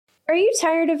Are you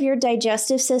tired of your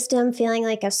digestive system feeling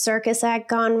like a circus act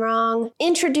gone wrong?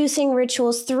 Introducing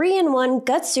Ritual's 3-in-1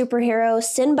 gut superhero,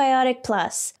 Synbiotic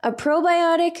Plus, a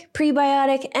probiotic,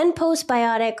 prebiotic, and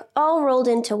postbiotic all rolled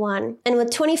into one. And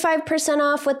with 25%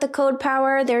 off with the code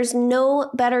POWER, there's no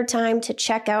better time to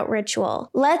check out Ritual.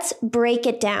 Let's break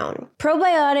it down.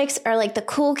 Probiotics are like the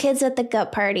cool kids at the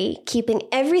gut party, keeping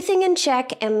everything in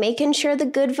check and making sure the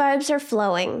good vibes are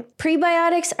flowing.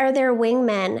 Prebiotics are their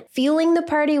wingmen, fueling the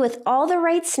party with all the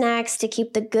right snacks to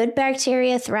keep the good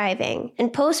bacteria thriving.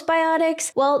 And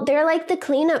postbiotics, well, they're like the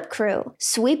cleanup crew,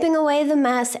 sweeping away the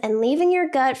mess and leaving your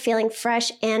gut feeling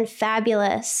fresh and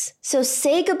fabulous. So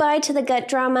say goodbye to the gut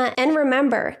drama, and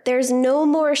remember, there's no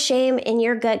more shame in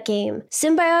your gut game.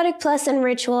 Synbiotic Plus and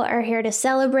Ritual are here to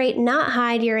celebrate, not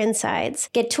hide your insides.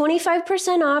 Get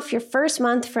 25% off your first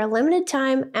month for a limited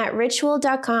time at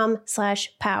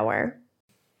ritual.com/power.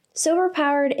 Sober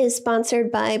Powered is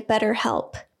sponsored by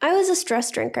BetterHelp. I was a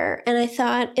stress drinker, and I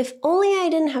thought, if only I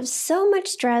didn't have so much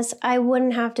stress, I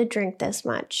wouldn't have to drink this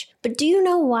much. But do you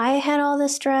know why I had all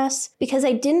this stress? Because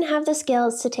I didn't have the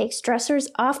skills to take stressors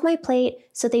off my plate,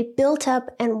 so they built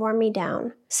up and wore me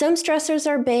down. Some stressors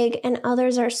are big and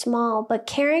others are small, but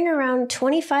carrying around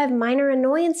 25 minor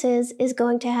annoyances is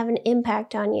going to have an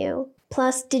impact on you.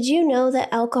 Plus, did you know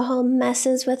that alcohol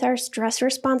messes with our stress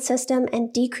response system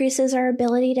and decreases our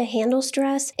ability to handle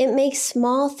stress? It makes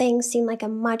small things seem like a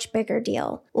much bigger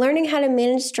deal. Learning how to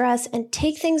manage stress and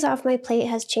take things off my plate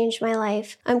has changed my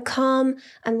life. I'm calm,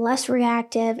 I'm less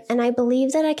reactive, and I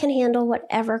believe that I can handle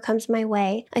whatever comes my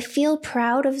way. I feel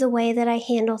proud of the way that I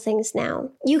handle things now.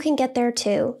 You can get there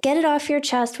too. Get it off your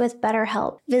chest with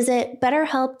BetterHelp. Visit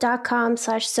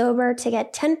betterhelp.com/sober to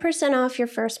get 10% off your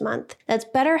first month. That's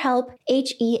BetterHelp,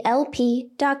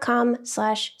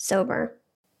 HELP.com/sober.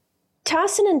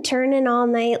 Tossing and turning all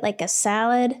night like a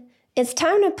salad? It's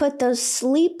time to put those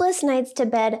sleepless nights to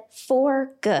bed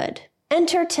for good.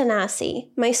 Enter Tanasi,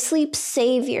 my sleep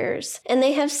saviors, and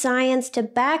they have science to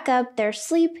back up their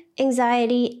sleep,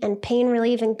 anxiety, and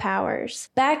pain-relieving powers.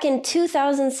 Back in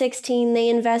 2016, they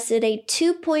invested a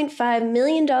 $2.5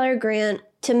 million grant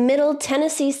to Middle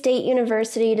Tennessee State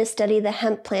University to study the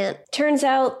hemp plant. Turns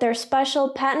out their special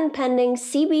patent-pending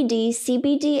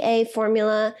CBD-CBDA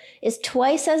formula is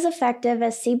twice as effective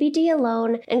as CBD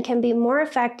alone and can be more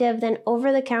effective than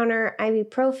over-the-counter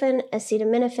ibuprofen,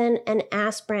 acetaminophen, and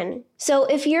aspirin. So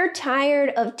if you're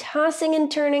tired of tossing and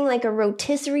turning like a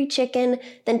rotisserie chicken,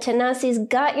 then Tanasi's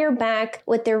got your back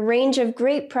with their range of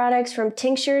great products from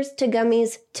tinctures to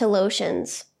gummies to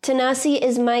lotions. Tanasi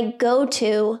is my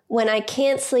go-to when I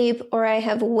can't sleep or I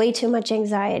have way too much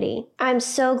anxiety. I'm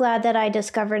so glad that I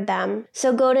discovered them.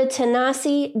 So go to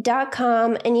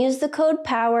Tanasi.com and use the code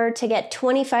POWER to get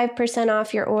 25%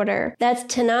 off your order. That's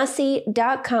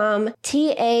Tanasi.com,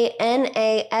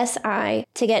 TANASI,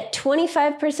 to get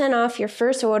 25% off your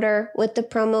first order with the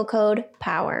promo code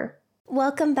POWER.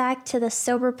 Welcome back to the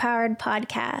Sober Powered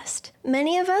podcast.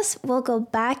 Many of us will go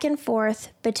back and forth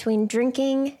between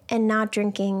drinking and not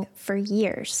drinking for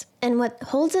years. And what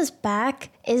holds us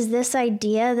back is this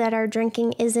idea that our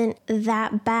drinking isn't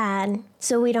that bad,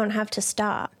 so we don't have to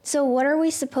stop. So what are we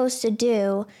supposed to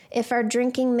do if our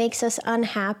drinking makes us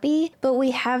unhappy, but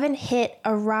we haven't hit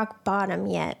a rock bottom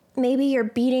yet? Maybe you're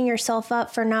beating yourself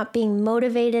up for not being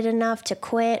motivated enough to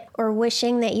quit or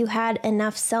wishing that you had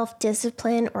enough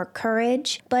self-discipline or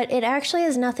courage, but it actually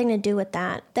has nothing to do with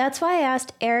that. That's why I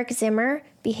asked Eric Zimmer,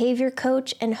 behavior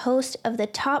coach and host of the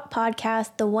top podcast,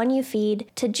 The One You Feed,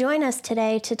 to join us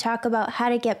today to talk about how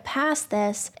to get past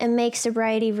this and make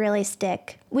sobriety really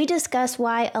stick. We discuss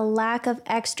why a lack of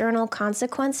external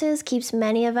consequences keeps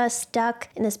many of us stuck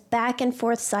in this back and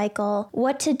forth cycle,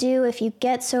 what to do if you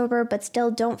get sober but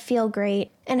still don't feel great,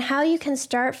 and how you can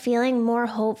start feeling more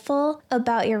hopeful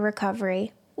about your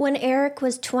recovery. When Eric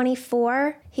was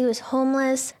 24, he was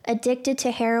homeless, addicted to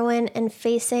heroin, and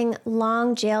facing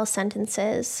long jail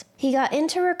sentences. He got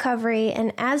into recovery,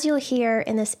 and as you'll hear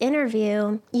in this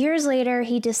interview, years later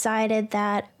he decided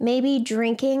that maybe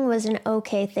drinking was an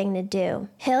okay thing to do.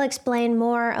 He'll explain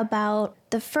more about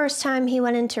the first time he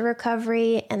went into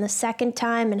recovery and the second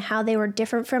time and how they were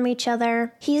different from each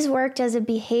other. He's worked as a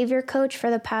behavior coach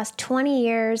for the past 20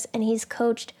 years, and he's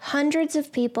coached hundreds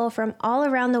of people from all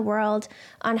around the world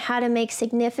on how to make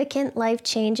significant life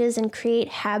changes and create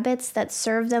habits that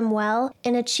serve them well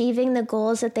in achieving the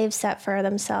goals that they've set for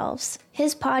themselves.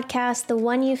 His podcast, The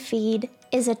One You Feed,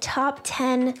 is a top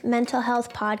 10 mental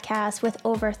health podcast with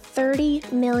over 30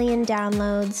 million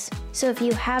downloads. So if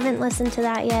you haven't listened to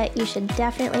that yet, you should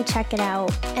definitely check it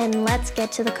out. And let's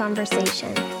get to the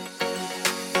conversation.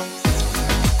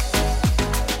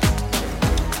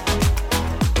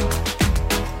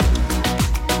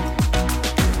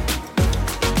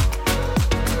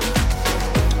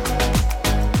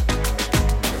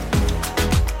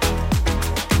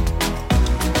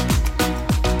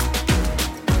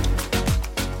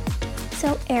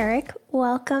 Eric.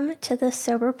 Welcome to the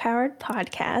Sober Powered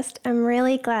Podcast. I'm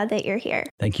really glad that you're here.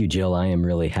 Thank you, Jill. I am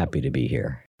really happy to be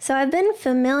here. So I've been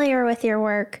familiar with your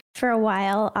work for a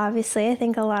while. Obviously, I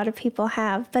think a lot of people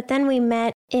have. But then we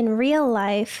met in real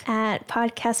life at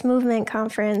Podcast Movement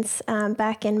Conference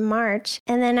back in March.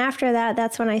 And then after that,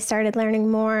 that's when I started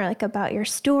learning more about your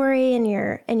story and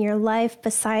your life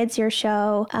besides your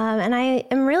show. And I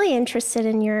am really interested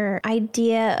in your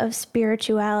idea of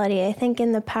spirituality. I think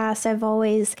in the past, I've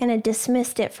always kind of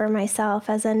dismissed it for myself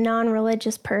as a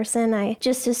non-religious person. I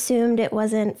just assumed it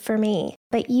wasn't for me.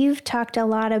 But you've talked a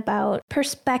lot about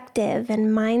perspective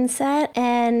and mindset,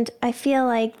 and I feel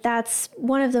like that's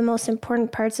one of the most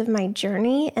important parts of my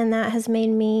journey, and that has made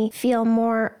me feel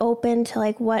more open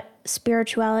to what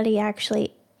spirituality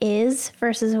actually is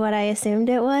versus what I assumed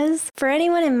it was. For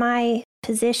anyone in my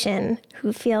position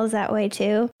who feels that way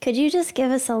too, could you just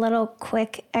give us a little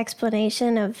quick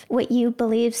explanation of what you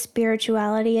believe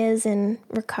spirituality is in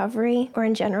recovery or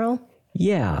in general?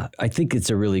 Yeah, I think it's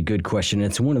a really good question.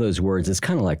 It's one of those words, it's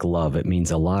kind of like love. It means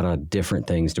a lot of different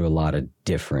things to a lot of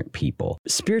different people.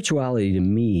 Spirituality to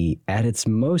me, at its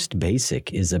most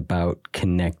basic, is about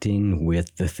connecting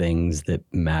with the things that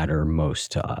matter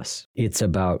most to us. It's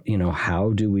about,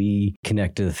 how do we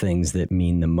connect to the things that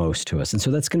mean the most to us? And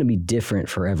so that's going to be different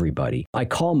for everybody. I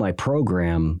call my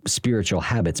program Spiritual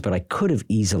Habits, but I could have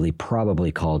easily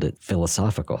probably called it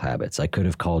Philosophical Habits. I could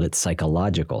have called it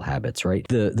Psychological Habits, right?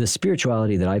 The spirituality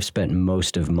that I've spent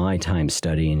most of my time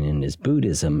studying in is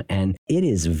Buddhism, and it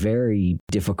is very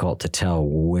difficult to tell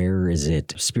where is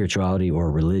it spirituality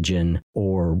or religion,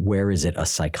 or where is it a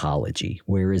psychology?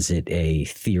 Where is it a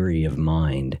theory of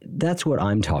mind? That's what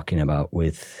I'm talking about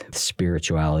with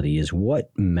spirituality, is what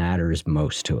matters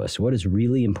most to us, what is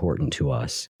really important to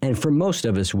us. And for most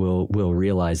of us, we'll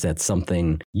realize that's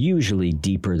something usually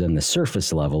deeper than the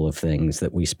surface level of things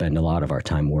that we spend a lot of our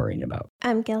time worrying about.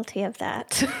 I'm guilty of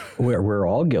that. We're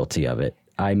all guilty of it.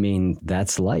 I mean,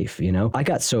 that's life, I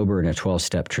got sober in a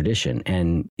 12-step tradition,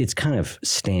 and it's kind of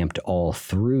stamped all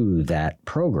through that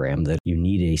program that you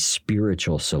need a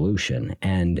spiritual solution.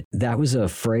 And that was a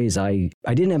phrase I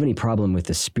didn't have any problem with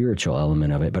the spiritual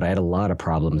element of it, but I had a lot of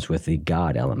problems with the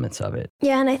God elements of it.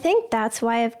 Yeah, and I think that's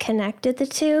why I've connected the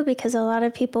two, because a lot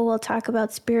of people will talk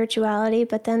about spirituality,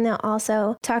 but then they'll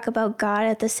also talk about God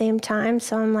at the same time.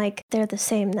 So I'm like, they're the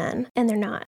same then, and they're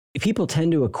not. People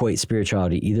tend to equate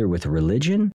spirituality either with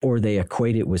religion, or they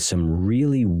equate it with some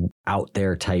really out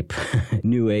there type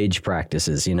new age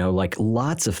practices, like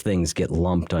lots of things get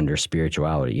lumped under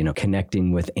spirituality,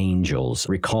 connecting with angels,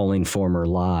 recalling former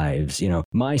lives.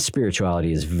 My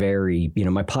spirituality is very,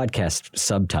 my podcast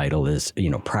subtitle is,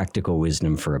 practical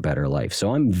wisdom for a better life.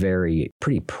 So I'm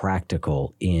pretty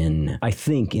practical in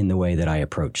the way that I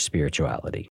approach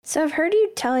spirituality. So I've heard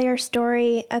you tell your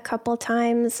story a couple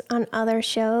times on other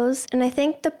shows, and I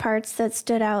think the parts that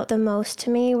stood out the most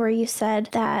to me were you said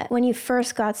that when you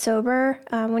first got sober,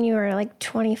 when you were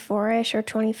 24-ish or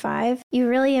 25, you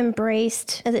really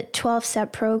embraced the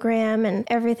 12-step program and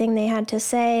everything they had to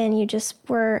say, and you just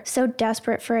were so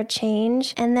desperate for a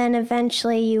change. And then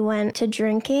eventually you went to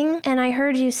drinking, and I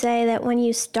heard you say that when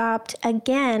you stopped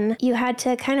again, you had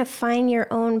to kind of find your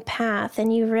own path,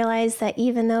 and you realized that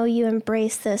even though you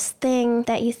embraced this thing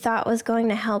that you thought was going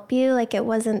to help you, it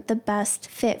wasn't the best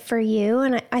fit for you.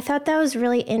 And I thought that was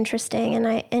really interesting.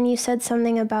 And you said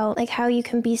something about how you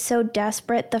can be so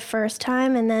desperate the first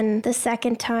time, and then the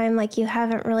second time, you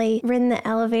haven't really ridden the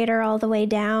elevator all the way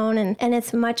down, and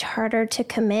it's much harder to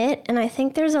commit. And I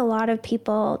think there's a lot of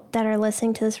people that are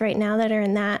listening to this right now that are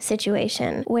in that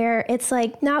situation where it's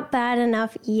not bad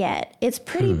enough yet. It's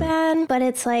pretty bad, but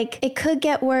it's it could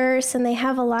get worse, and they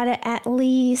have a lot of at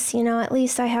least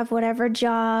I have whatever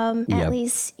job, Yep. At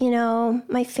least,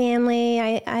 my family,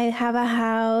 I have a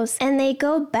house. And they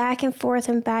go back and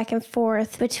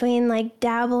forth between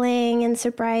dabbling in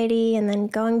sobriety and then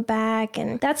going back.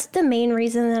 And that's the main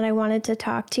reason that I wanted to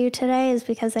talk to you today, is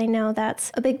because I know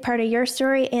that's a big part of your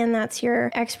story, and that's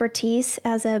your expertise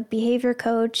as a behavior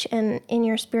coach and in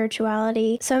your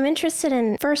spirituality. So I'm interested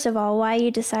in, first of all, why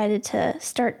you decided to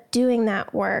start doing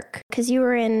that work, because you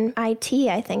were in IT,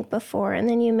 I think, before, and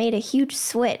then you made a huge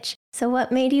switch. So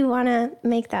what made you want to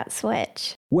make that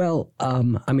switch? Well,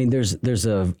 there's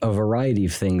a variety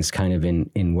of things kind of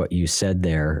in what you said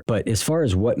there. But as far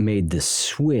as what made the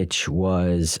switch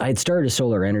was, I had started a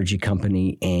solar energy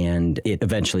company, and it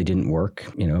eventually didn't work,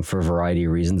 for a variety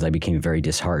of reasons. I became very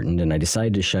disheartened, and I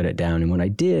decided to shut it down. And when I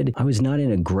did, I was not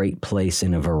in a great place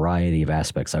in a variety of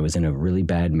aspects. I was in a really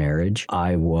bad marriage.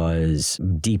 I was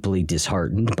deeply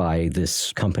disheartened by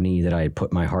this company that I had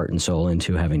put my heart and soul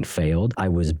into having failed. I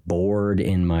was bored bored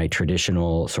in my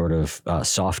traditional sort of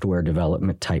software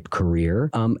development type career.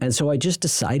 And so I just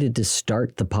decided to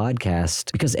start the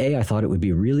podcast because I thought it would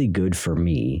be really good for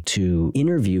me to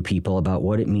interview people about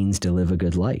what it means to live a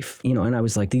good life. And I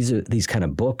was like, these are these kind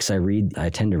of books I read. I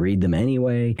tend to read them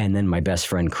anyway. And then my best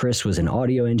friend Chris was an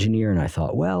audio engineer. And I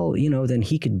thought, well, then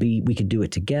we could do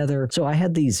it together. So I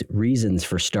had these reasons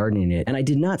for starting it. And I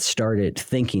did not start it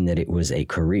thinking that it was a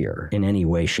career in any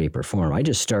way, shape, or form. I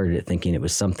just started it thinking it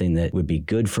was something that would be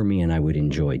good for me and I would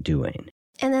enjoy doing.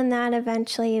 And then that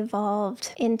eventually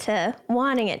evolved into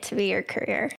wanting it to be your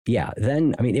career. Yeah.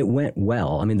 Then, it went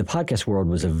well. The podcast world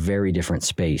was a very different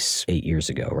space 8 years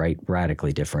ago, right?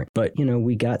 Radically different. But,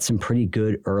 we got some pretty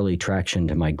good early traction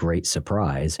to my great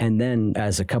surprise. And then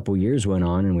as a couple years went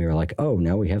on and we were like, oh,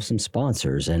 now we have some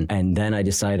sponsors. And then I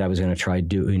decided I was going to try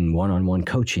doing one-on-one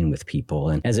coaching with people.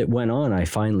 And as it went on, I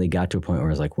finally got to a point where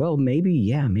I was like, well,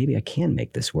 maybe I can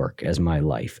make this work as my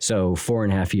life. So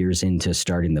 4.5 years into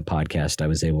starting the podcast,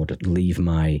 I was able to leave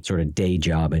my sort of day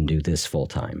job and do this full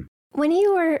time. When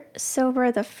you were sober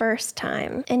the first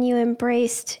time and you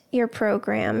embraced your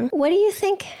program, what do you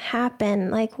think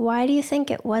happened? Why do you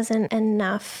think it wasn't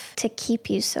enough to keep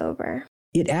you sober?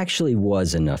 It actually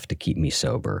was enough to keep me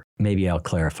sober. Maybe I'll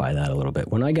clarify that a little bit.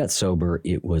 When I got sober,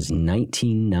 it was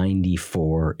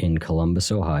 1994 in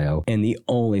Columbus, Ohio, and the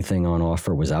only thing on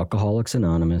offer was Alcoholics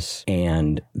Anonymous,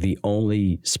 and the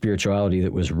only spirituality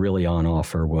that was really on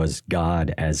offer was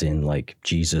God, as in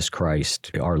Jesus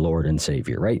Christ, our Lord and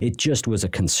Savior, right? It just was a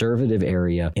conservative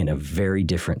area in a very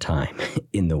different time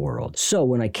in the world. So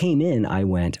when I came in, I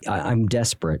went, I'm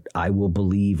desperate. I will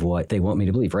believe what they want me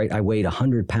to believe, right? I weighed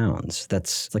 100 pounds.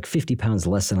 That's 50 pounds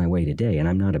less than I weigh today, and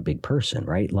I'm not a big person,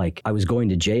 right? I was going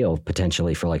to jail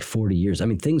potentially for 40 years.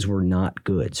 Things were not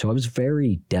good. So I was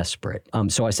very desperate.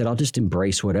 So I said, I'll just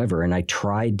embrace whatever. And I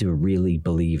tried to really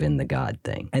believe in the God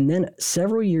thing. And then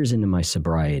several years into my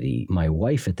sobriety, my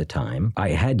wife at the time, I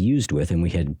had used with, and we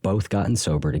had both gotten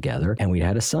sober together, and we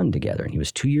had a son together. And he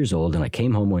was 2 years old. And I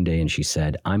came home one day and she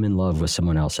said, I'm in love with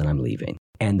someone else and I'm leaving.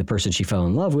 And the person she fell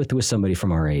in love with was somebody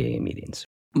from our AA meetings.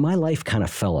 My life kind of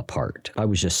fell apart. I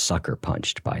was just sucker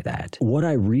punched by that. What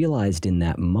I realized in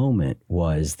that moment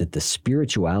was that the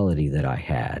spirituality that I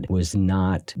had was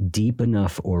not deep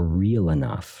enough or real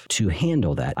enough to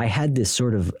handle that. I had this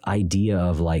sort of idea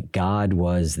of God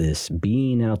was this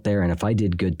being out there, and if I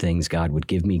did good things, God would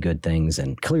give me good things,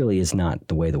 and clearly is not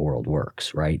the way the world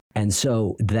works, right? And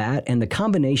so that, and the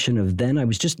combination of then I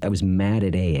was mad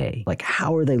at AA.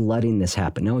 How are they letting this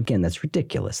happen? Now, again, that's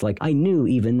ridiculous. I knew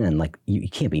even then, you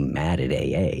can't be mad at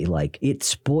AA. It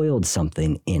spoiled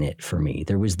something in it for me.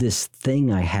 There was this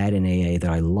thing I had in AA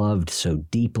that I loved so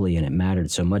deeply and it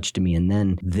mattered so much to me. And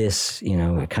then this,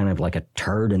 kind of like a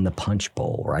turd in the punch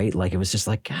bowl, right? It was just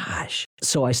gosh.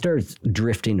 So I started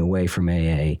drifting away from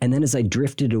AA. And then as I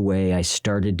drifted away, I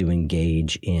started to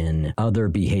engage in other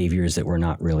behaviors that were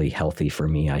not really healthy for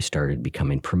me. I started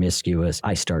becoming promiscuous.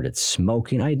 I started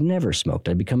smoking. I had never smoked.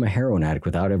 I'd become a heroin addict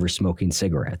without ever smoking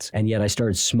cigarettes. And yet I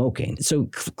started smoking. So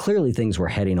clearly things were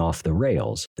heading off the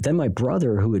rails. Then my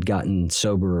brother, who had gotten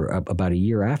sober about a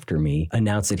year after me,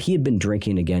 announced that he had been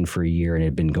drinking again for a year and it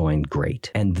had been going great.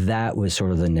 And that was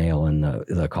sort of the nail in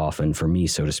the coffin for me,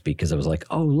 so to speak, because I was like,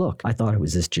 oh, look, I thought it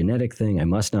was this genetic thing. I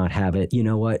must not have it. You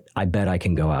know what? I bet I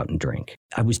can go out and drink.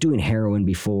 I was doing heroin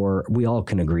before. We all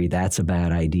can agree that's a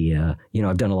bad idea.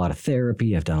 I've done a lot of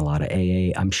therapy. I've done a lot of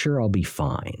AA. I'm sure I'll be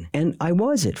fine. And I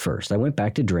was at first. I went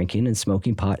back to drinking and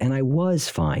smoking pot, and I was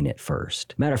fine at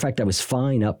first. Matter of fact, I was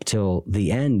fine up till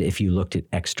the end if you looked at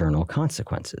external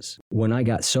consequences. When I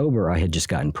got sober, I had just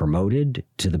gotten promoted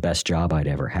to the best job I'd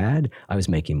ever had. I was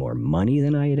making more money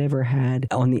than I had ever had.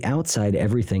 On the outside,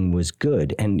 everything was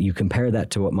good. And you compare that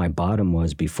to what my bottom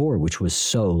was before, which was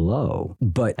so low.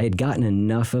 But I had gotten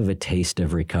enough of a taste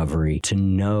of recovery to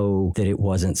know that it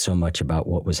wasn't so much about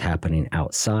what was happening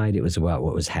outside. It was about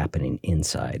what was happening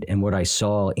inside. And what I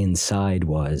saw inside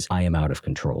was, I am out of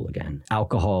control again.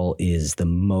 Alcohol is the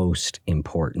most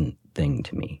important thing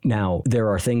to me. Now, there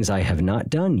are things I have not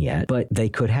done yet, but they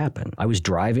could happen. I was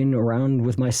driving around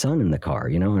with my son in the car,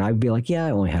 and I'd be like, yeah,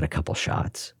 I only had a couple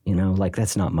shots,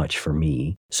 that's not much for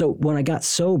me. So when I got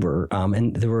sober,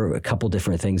 and there were a couple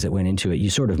different things that went into it, you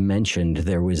sort of mentioned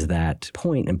there was that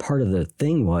point, and part of the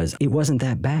thing was, it wasn't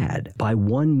that bad. By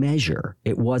one measure,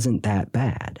 it wasn't that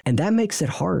bad. And that makes it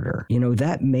harder.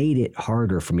 That made it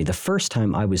harder for me. The first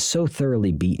time I was so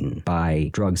thoroughly beaten by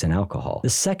drugs and alcohol. The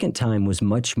second time was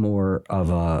much more of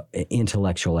a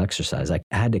intellectual exercise. I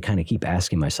had to kind of keep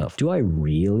asking myself, do I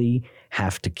really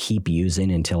have to keep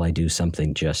using until I do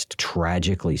something just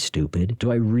tragically stupid?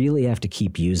 Do I really have to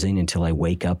keep using until I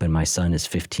wake up and my son is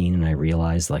 15 and I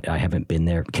realize like I haven't been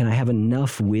there? Can I have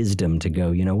enough wisdom to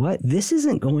go, you know what? This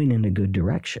isn't going in a good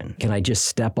direction. Can I just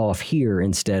step off here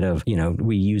instead of,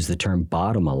 we use the term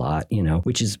bottom a lot,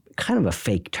 which is kind of a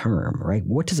fake term, right?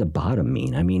 What does a bottom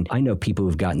mean? I mean, I know people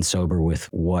who've gotten sober with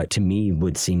what to me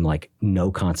would seem like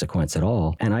no consequence at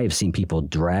all. And I have seen people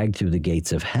dragged through the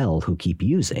gates of hell who keep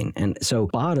using. And so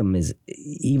bottom is,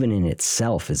 even in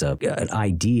itself, is an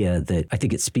idea that I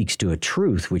think it speaks to a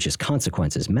truth, which is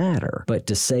consequences matter. But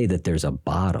to say that there's a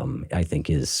bottom, I think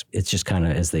it's just kind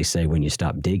of, as they say, when you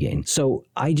stop digging. So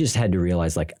I just had to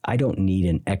realize, like, I don't need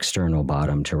an external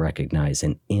bottom to recognize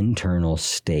an internal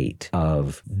state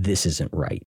of this isn't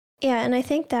right. Yeah, and I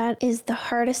think that is the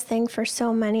hardest thing for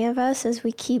so many of us, is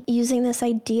we keep using this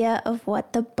idea of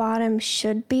what the bottom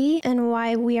should be and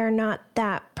why we are not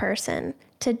that person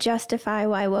to justify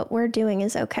why what we're doing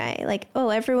is okay. Like, oh,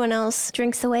 everyone else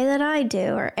drinks the way that I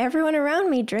do, or everyone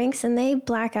around me drinks and they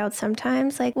black out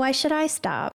sometimes. Like, why should I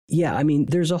stop? Yeah, I mean,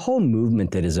 there's a whole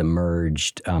movement that has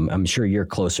emerged. I'm sure you're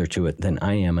closer to it than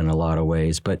I am in a lot of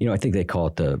ways, but I think they call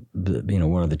it the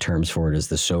one of the terms for it is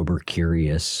the sober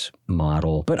curious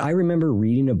model. But I remember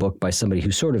reading a book by somebody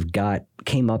who sort of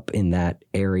came up in that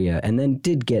area and then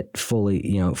did get fully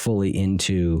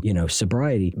into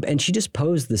sobriety, and she just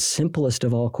posed the simplest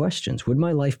of all questions: would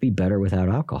my life be better without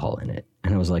alcohol in it?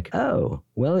 And I was like, oh,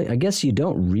 well, I guess you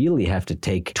don't really have to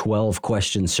take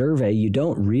 12-question survey. You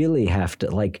don't really have to,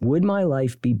 like, would my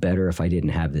life be better if I didn't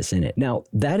have this in it? Now,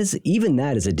 that is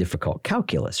a difficult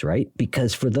calculus, right?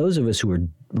 Because for those of us who are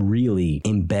really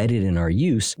embedded in our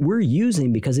use, we're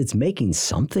using because it's making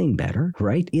something better,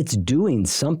 right? It's doing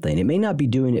something. It may not be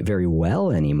doing it very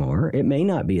well anymore. It may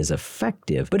not be as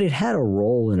effective, but it had a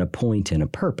role and a point and a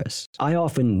purpose. I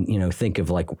often, think of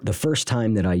like the first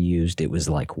time that I used, it was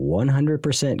like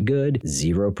 100% good,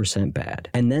 0% bad.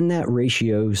 And then that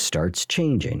ratio starts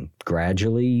changing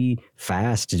gradually,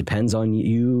 fast. It depends on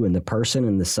you and the person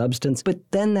and the substance. But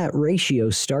then that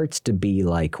ratio starts to be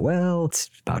like, well, it's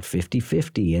about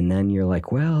 50-50. And then you're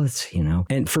like, well, it's,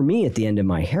 and for me at the end of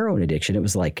my heroin addiction, it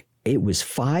was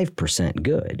 5%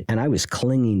 good. And I was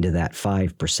clinging to that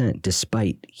 5%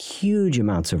 despite huge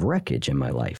amounts of wreckage in my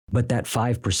life. But that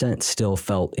 5% still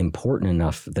felt important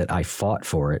enough that I fought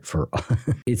for it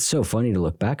it's so funny to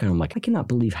look back and I'm like, I cannot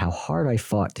believe how hard I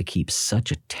fought to keep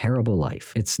such a terrible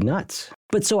life. It's nuts.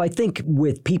 But so I think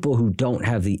with people who don't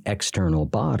have the external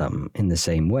bottom in the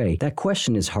same way, that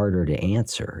question is harder to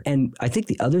answer. And I think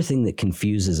the other thing that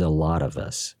confuses a lot of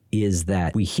us is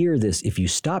that we hear this, if you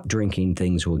stop drinking,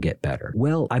 things will get better.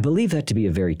 Well, I believe that to be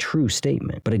a very true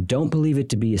statement, but I don't believe it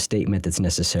to be a statement that's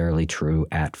necessarily true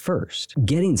at first.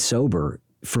 Getting sober,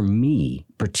 for me,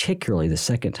 particularly the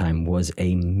second time, was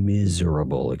a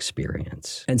miserable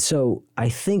experience. And so I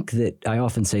think that I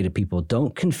often say to people,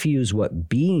 don't confuse what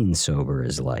being sober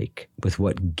is like with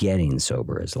what getting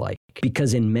sober is like.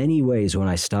 Because in many ways, when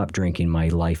I stopped drinking, my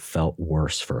life felt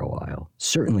worse for a while.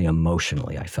 Certainly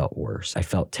emotionally, I felt worse. I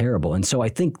felt terrible. And so I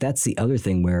think that's the other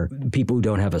thing where people who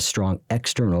don't have a strong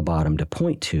external bottom to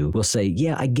point to will say,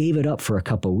 yeah, I gave it up for a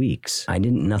couple weeks.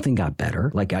 Nothing got better.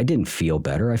 Like, I didn't feel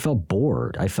better. I felt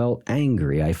bored. I felt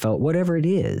angry. I felt whatever it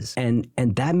is. And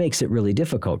that makes it really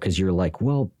difficult because you're like,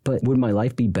 well, but would my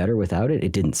life be better without it?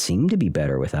 It didn't seem to be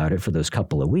better without it for those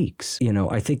couple of weeks.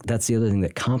 I think that's the other thing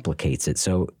that complicates it.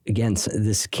 So again,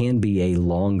 this can be a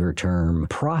longer term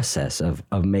process of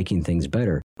making things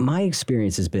better. My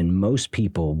experience has been most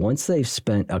people, once they've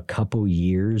spent a couple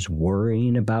years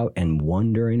worrying about and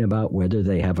wondering about whether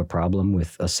they have a problem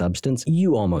with a substance,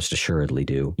 you almost assuredly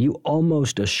do. You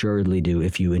almost assuredly do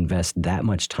if you invest that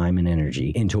much time and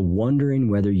energy into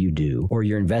wondering whether you do, or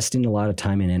you're investing a lot of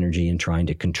time and energy in trying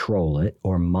to control it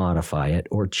or modify it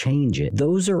or change it.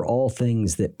 Those are all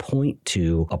things that point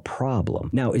to a problem.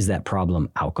 Now, is that problem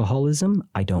alcoholism?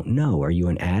 I don't know. Are you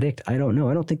an addict? I don't know.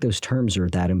 I don't think those terms are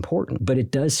that important, but it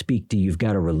does speak to you've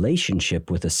got a relationship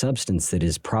with a substance that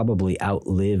has probably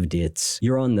outlived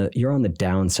you're on the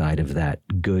downside of that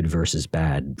good versus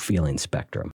bad feeling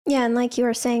spectrum. Yeah, and like you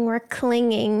were saying, we're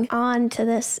clinging on to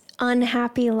this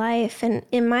unhappy life. And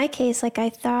in my case, like, I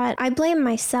thought I blamed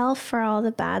myself for all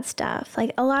the bad stuff.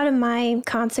 Like, a lot of my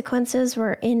consequences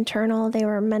were internal. They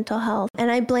were mental health.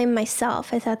 And I blamed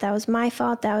myself. I thought that was my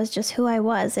fault. That was just who I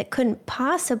was. It couldn't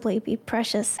possibly be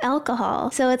precious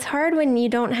alcohol. So it's hard when you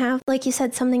don't have, like you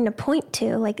said, something to point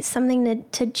to, like something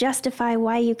to justify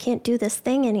why you can't do this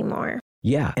thing anymore.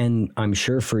 Yeah. And I'm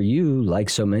sure for you, like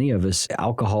so many of us,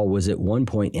 alcohol was at one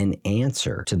point an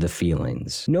answer to the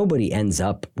feelings. Nobody ends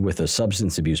up with a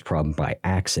substance abuse problem by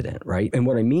accident, right? And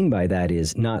what I mean by that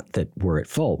is not that we're at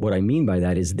fault. What I mean by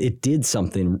that is it did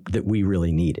something that we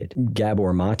really needed.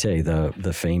 Gabor Mate,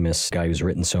 the famous guy who's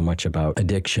written so much about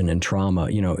addiction and trauma,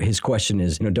 his question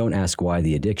is, don't ask why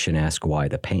the addiction, ask why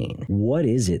the pain. What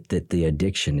is it that the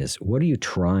addiction is? What are you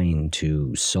trying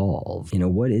to solve?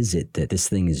 What is it that this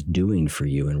thing is doing for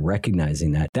you? And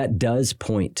recognizing that does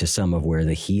point to some of where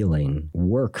the healing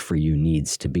work for you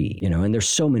needs to be, and there's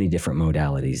so many different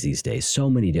modalities these days, so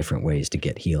many different ways to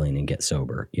get healing and get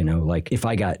sober. Like if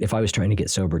I was trying to get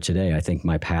sober today, I think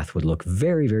my path would look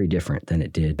very, very different than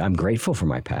it did. I'm grateful for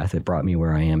my path. It brought me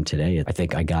where I am today. I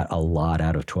think I got a lot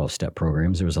out of 12-step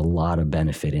programs. There was a lot of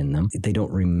benefit in them. They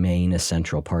don't remain a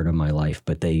central part of my life,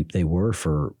 but they were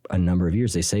for a number of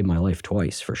years. They saved my life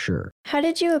twice for sure. How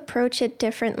did you approach it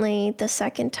differently the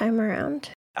second time around?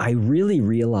 I really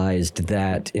realized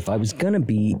that if I was going to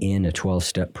be in a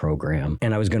 12-step program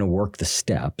and I was going to work the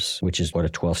steps, which is what a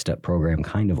 12-step program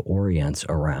kind of orients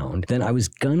around, then I was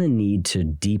going to need to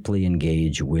deeply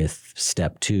engage with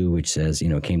step 2, which says,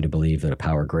 came to believe that a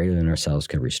power greater than ourselves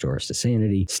could restore us to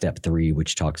sanity. Step 3,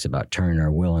 which talks about turning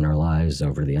our will and our lives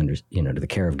over to the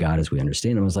care of God as we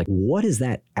understand. I was like, what does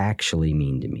that actually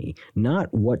mean to me?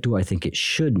 Not what do I think it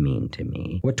should mean to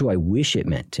me? What do I wish it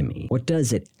meant to me? What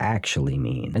does it actually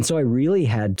mean? And so I really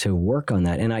had to work on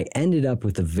that. And I ended up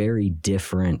with a very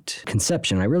different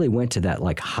conception. I really went to that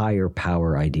like higher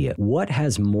power idea. What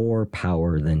has more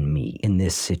power than me in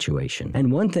this situation?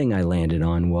 And one thing I landed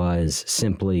on was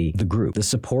simply the group. The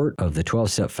support of the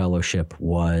 12-step fellowship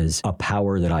was a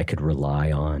power that I could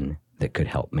rely on that could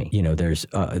help me. There's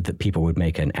that people would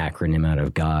make an acronym out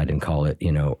of God and call it,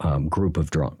 group of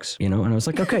drunks, and I was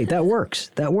like, okay, that works.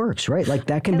 That works, right? Like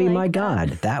that can be my God.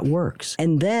 That works.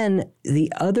 And then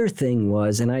the other thing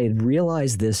was, and I had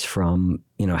realized this from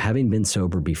having been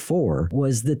sober before,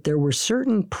 was that there were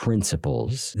certain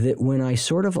principles that when I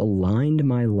sort of aligned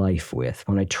my life with,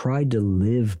 when I tried to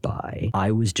live by,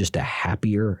 I was just a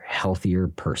happier, healthier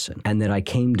person. And that I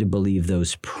came to believe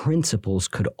those principles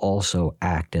could also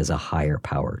act as a higher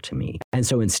power to me. And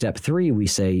so in step 3, we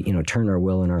say, turn our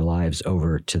will and our lives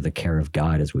over to the care of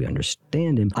God as we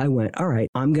understand him. I went, all right,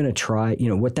 I'm going to try,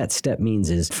 what that step means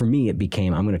is, for me, it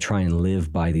became, I'm going to try and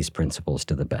live by these principles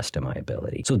to the best of my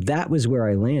ability. So that was where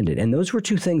I landed. And those were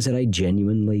 2 things that I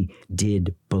genuinely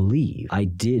did believe. I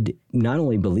did not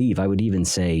only believe, I would even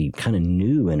say kind of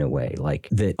knew in a way, like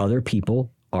that other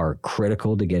people are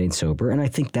critical to getting sober. And I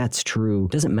think that's true.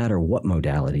 It doesn't matter what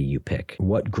modality you pick,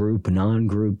 what group,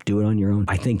 non-group, do it on your own.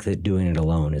 I think that doing it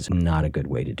alone is not a good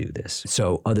way to do this.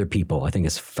 So other people, I think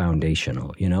is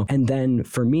foundational, And then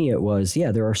for me, it was,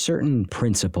 there are certain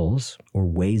principles or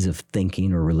ways of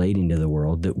thinking or relating to the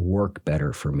world that work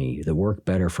better for me, that work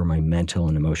better for my mental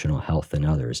and emotional health than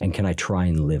others. And can I try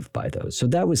and live by those? So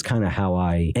that was kind of how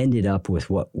I ended up with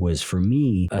what was for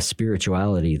me a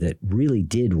spirituality that really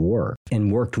did work and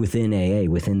worked within AA,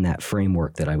 within that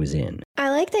framework that I was in. I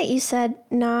like that you said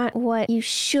not what you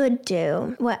should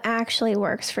do, what actually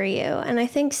works for you. And I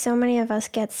think so many of us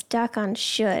get stuck on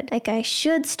should. Like I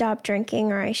should stop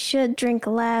drinking, or I should drink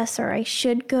less, or I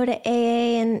should go to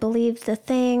AA and believe the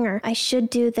thing, or I should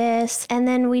do this. And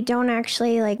then we don't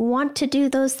actually want to do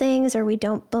those things, or we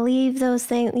don't believe those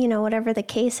things, whatever the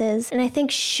case is. And I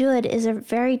think should is a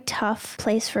very tough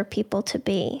place for people to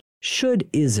be. Should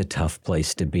is a tough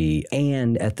place to be,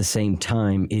 and at the same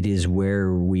time, it is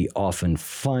where we often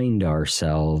find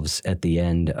ourselves at the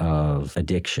end of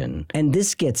addiction. And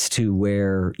this gets to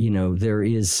where, there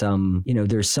is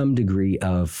there's some degree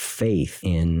of faith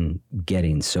in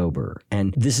getting sober.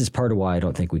 And this is part of why I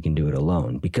don't think we can do it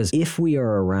alone, because if we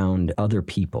are around other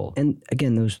people, and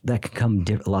again, that can come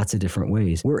lots of different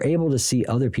ways, we're able to see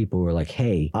other people who are like,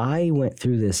 hey, I went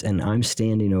through this and I'm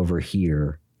standing over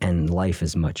here, and life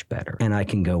is much better. And I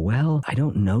can go, well, I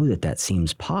don't know that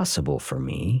seems possible for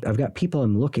me. I've got people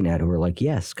I'm looking at who are like,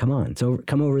 yes, come on. So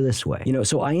come over this way.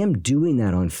 So I am doing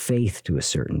that on faith to a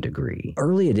certain degree.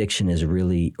 Early addiction is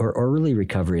really, or early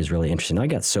recovery is really interesting. I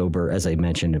got sober, as I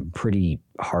mentioned, pretty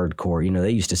hardcore. They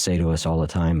used to say to us all the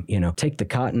time, take the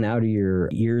cotton out of your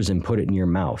ears and put it in your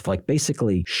mouth. Like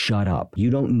basically, shut up. You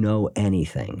don't know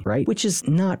anything, right? Which is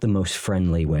not the most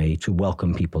friendly way to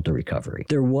welcome people to recovery.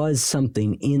 There was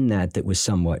something in that was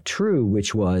somewhat true,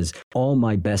 which was all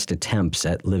my best attempts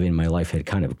at living my life had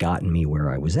kind of gotten me where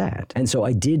I was at. And so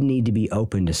I did need to be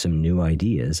open to some new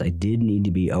ideas. I did need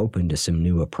to be open to some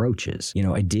new approaches.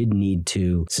 I did need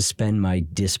to suspend my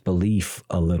disbelief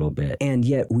a little bit. And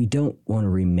yet we don't want to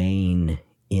remain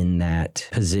in that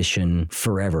position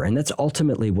forever. And that's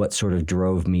ultimately what sort of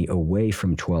drove me away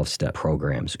from 12-step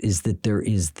programs, is that there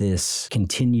is this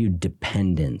continued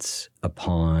dependence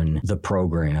upon the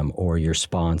program or your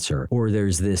sponsor, or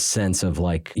there's this sense of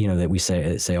like, that we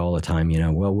say all the time,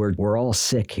 well, we're all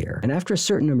sick here. And after a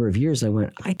certain number of years, I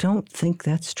went, I don't think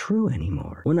that's true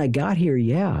anymore. When I got here,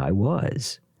 yeah, I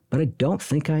was. But I don't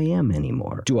think I am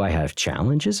anymore. Do I have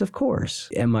challenges? Of course.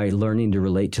 Am I learning to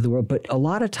relate to the world? But a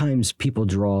lot of times people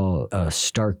draw a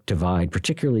stark divide,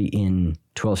 particularly in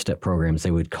 12-step programs.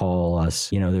 They would call us,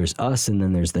 there's us and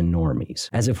then there's the normies,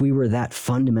 as if we were that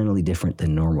fundamentally different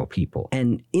than normal people.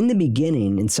 And in the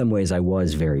beginning, in some ways, I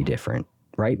was very different.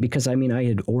 Right? Because I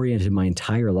had oriented my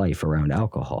entire life around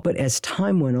alcohol. But as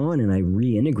time went on and I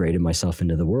reintegrated myself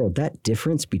into the world, that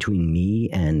difference between me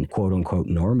and quote unquote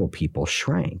normal people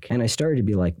shrank. And I started to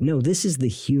be like, no, this is the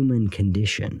human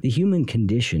condition. The human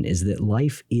condition is that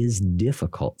life is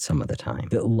difficult some of the time,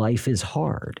 that life is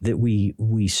hard, that we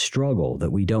struggle,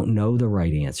 that we don't know the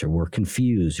right answer. We're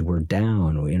confused, we're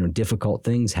down, difficult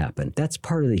things happen. That's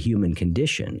part of the human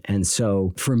condition. And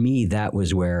so for me, that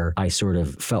was where I sort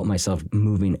of felt myself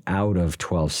moving out of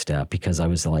 12-step, because I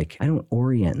was like, I don't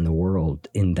orient in the world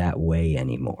in that way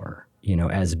anymore,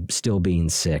 as still being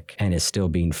sick and as still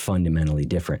being fundamentally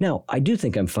different. Now, I do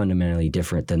think I'm fundamentally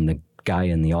different than the guy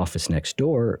in the office next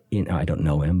door. I don't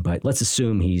know him, but let's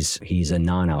assume he's a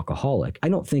non-alcoholic. I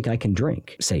don't think I can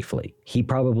drink safely. He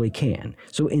probably can.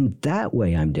 So in that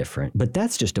way, I'm different. But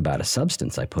that's just about a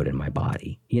substance I put in my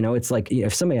body. It's like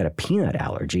if somebody had a peanut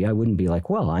allergy, I wouldn't be like,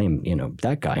 well, I am,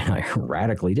 that guy and I are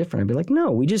radically different. I'd be like,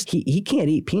 no, he can't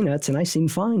eat peanuts and I seem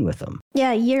fine with them.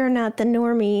 Yeah, you're not the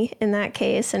normie in that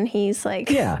case. And he's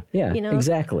like, yeah,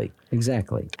 exactly.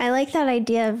 I like that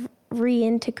idea of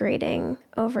reintegrating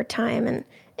over time. And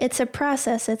it's a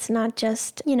process. It's not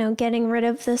just, getting rid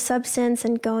of the substance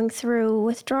and going through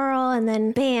withdrawal and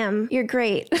then bam, you're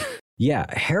great. Yeah,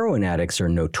 heroin addicts are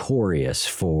notorious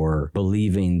for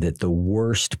believing that the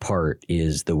worst part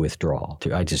is the withdrawal.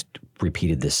 I just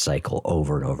repeated this cycle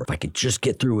over and over. If I could just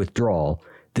get through withdrawal,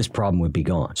 this problem would be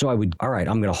gone. So I'm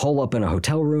going to hole up in a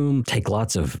hotel room, take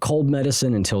lots of cold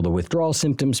medicine until the withdrawal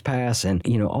symptoms pass, and,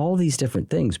 all these different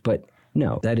things. But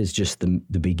no, that is just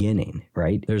the beginning,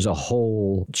 right? There's a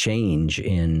whole change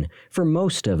for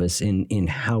most of us in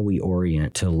how we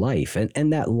orient to life.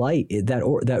 And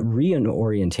that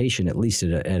reorientation, at least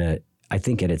I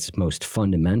think at its most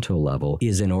fundamental level,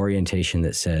 is an orientation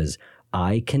that says,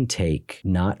 I can take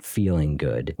not feeling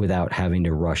good without having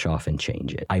to rush off and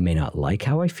change it. I may not like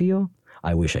how I feel.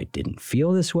 I wish I didn't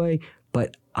feel this way,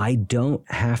 but I don't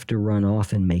have to run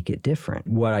off and make it different.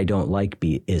 What I don't like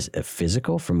is a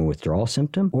physical from a withdrawal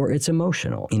symptom, or it's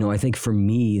emotional. I think for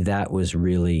me, that was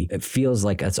really, it feels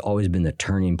like that's always been the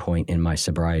turning point in my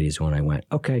sobriety, is when I went,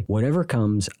 okay, whatever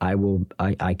comes, I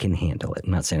can handle it.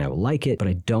 I'm not saying I will like it, but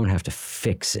I don't have to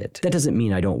fix it. That doesn't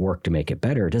mean I don't work to make it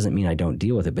better. It doesn't mean I don't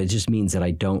deal with it, but it just means that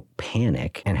I don't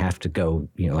panic and have to go,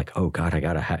 like, oh God, I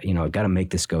gotta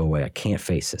make this go away. I can't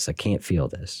face this. I can't feel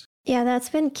this. Yeah, that's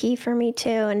been key for me too.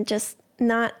 And just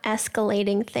not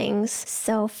escalating things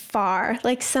so far.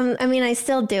 Like I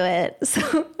still do it.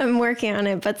 So I'm working on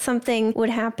it, but something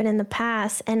would happen in the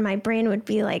past and my brain would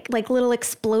be like little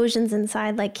explosions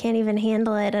inside, like can't even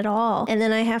handle it at all. And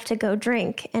then I have to go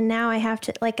drink. And now I have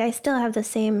to, I still have the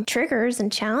same triggers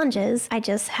and challenges. I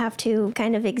just have to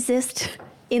kind of exist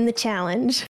in the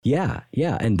challenge. Yeah.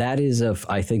 And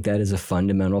I think that is a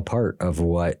fundamental part of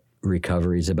what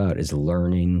recovery is about, is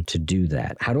learning to do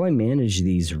that. How do I manage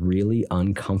these really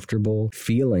uncomfortable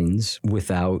feelings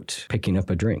without picking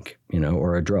up a drink,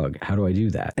 or a drug? How do I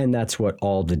do that? And that's what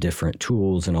all the different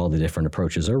tools and all the different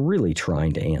approaches are really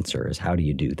trying to answer, is how do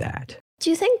you do that?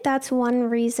 Do you think that's one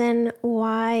reason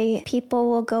why people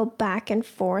will go back and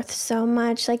forth so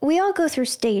much? We all go through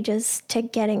stages to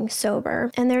getting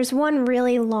sober. And there's one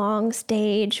really long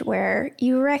stage where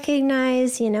you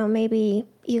recognize, maybe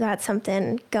you got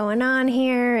something going on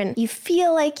here and you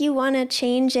feel like you want to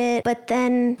change it, but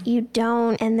then you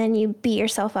don't, and then you beat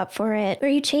yourself up for it. Or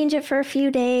you change it for a few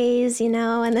days, and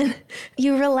then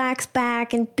you relax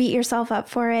back and beat yourself up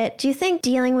for it. Do you think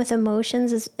dealing with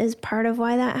emotions is part of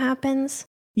why that happens?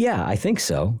 Yeah, I think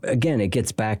so. Again, it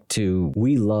gets back to,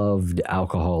 we loved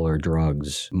alcohol or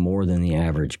drugs more than the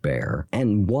average bear.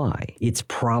 And why? It's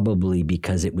probably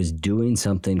because it was doing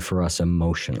something for us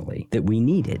emotionally that we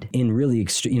needed. In really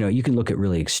extreme, you can look at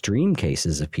really extreme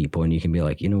cases of people and you can be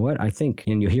like, you know what? I think,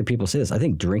 and you'll hear people say this, I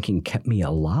think drinking kept me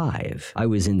alive. I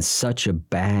was in such a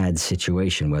bad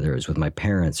situation, whether it was with my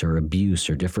parents or abuse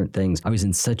or different things. I was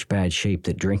in such bad shape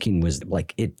that drinking was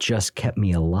it just kept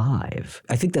me alive.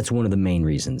 I think that's one of the main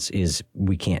reasons reasons is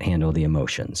we can't handle the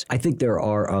emotions. I think there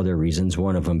are other reasons,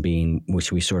 one of them being,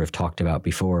 which we sort of talked about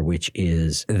before, which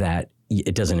is that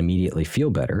it doesn't immediately feel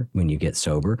better when you get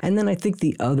sober. And then I think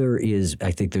the other is,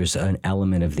 I think there's an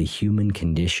element of the human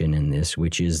condition in this,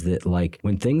 which is that like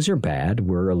when things are bad,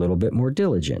 we're a little bit more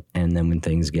diligent. And then when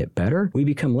things get better, we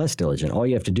become less diligent. All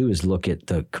you have to do is look at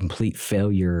the complete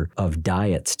failure of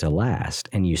diets to last.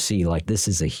 And you see like this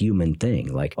is a human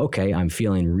thing. Like, okay, I'm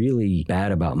feeling really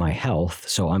bad about my health,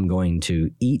 so I'm going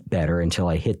to eat better until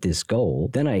I hit this goal.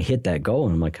 Then I hit that goal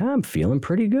and I'm like, I'm feeling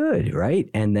pretty good, right?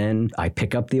 And then I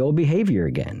pick up the old behavior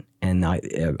again. And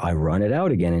I run it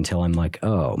out again until I'm like,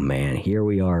 oh man, here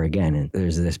we are again. And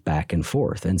there's this back and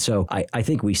forth. And so I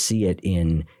think we see it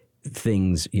in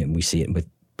things, we see it with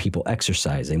people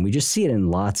exercising. We just see it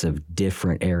in lots of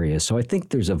different areas. So I think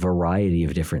there's a variety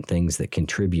of different things that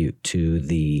contribute to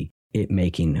it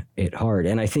making it hard.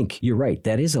 And I think you're right.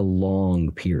 That is a long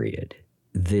period.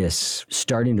 This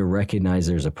starting to recognize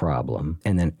there's a problem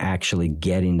and then actually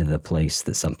getting to the place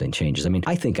that something changes. I mean,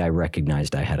 I think I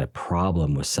recognized I had a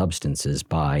problem with substances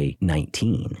by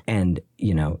 19. And,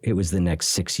 it was the next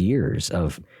 6 years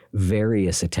of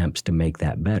various attempts to make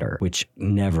that better, which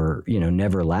never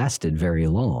lasted very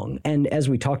long. And as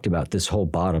we talked about, this whole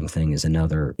bottom thing is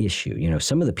another issue.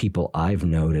 Some of the people I've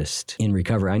noticed in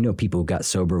recovery, I know people who got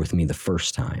sober with me the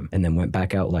first time and then went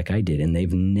back out like I did, and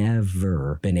they've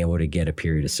never been able to get a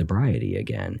period of sobriety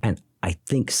again. And I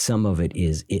think some of it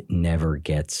is it never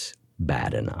gets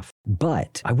bad enough.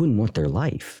 But I wouldn't want their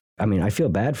life. I mean, I feel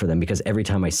bad for them because every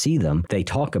time I see them, they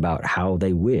talk about how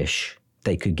they wish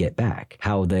they could get back,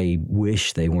 how they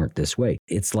wish they weren't this way.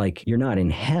 It's like you're not in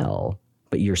hell,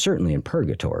 but you're certainly in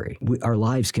purgatory. Our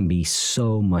lives can be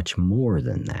so much more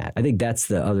than that. I think that's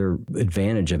the other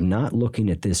advantage of not looking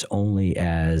at this only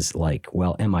as like,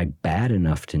 well, am I bad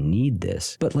enough to need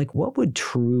this? But like, what would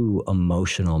true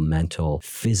emotional, mental,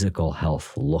 physical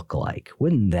health look like?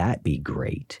 Wouldn't that be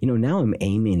great? Now I'm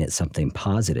aiming at something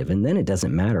positive, and then it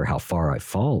doesn't matter how far I've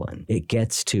fallen. It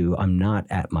gets to, I'm not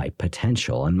at my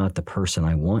potential. I'm not the person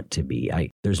I want to be.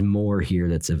 There's more here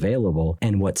that's available,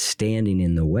 and what's standing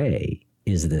in the way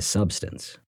is this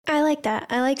substance. I like that.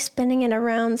 I like spinning it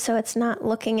around so it's not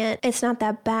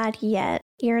that bad yet.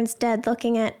 You're instead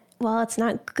looking at, well, it's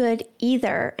not good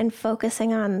either, and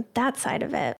focusing on that side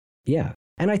of it. Yeah.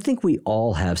 And I think we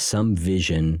all have some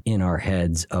vision in our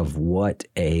heads of what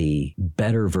a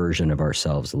better version of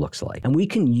ourselves looks like. And we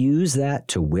can use that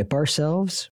to whip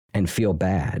ourselves and feel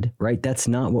bad, right? That's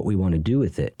not what we want to do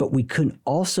with it. But we can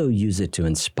also use it to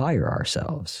inspire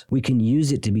ourselves. We can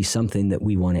use it to be something that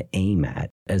we want to aim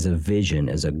at as a vision,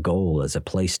 as a goal, as a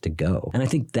place to go. And I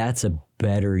think that's a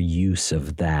better use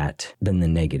of that than the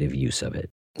negative use of it.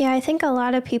 Yeah, I think a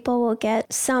lot of people will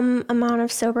get some amount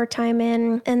of sober time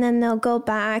in, and then they'll go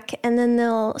back and then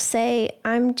they'll say,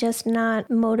 I'm just not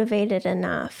motivated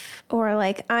enough, or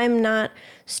like, I'm not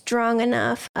strong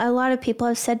enough. A lot of people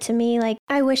have said to me, like,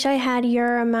 I wish I had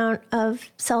your amount of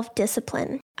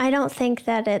self-discipline. I don't think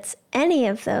that it's any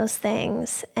of those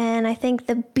things. And I think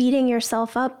the beating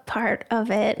yourself up part of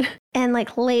it and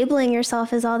like labeling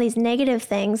yourself as all these negative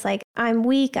things, like I'm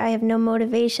weak, I have no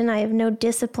motivation, I have no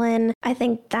discipline. I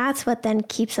think that's what then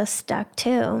keeps us stuck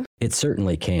too. It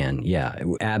certainly can. Yeah,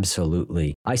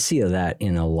 absolutely. I see that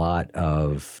in a lot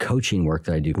of coaching work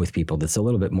that I do with people that's a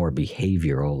little bit more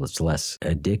behavioral, it's less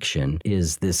addiction,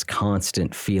 is this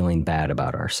constant feeling bad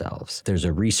about ourselves. There's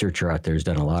a researcher out there who's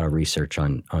done a lot of research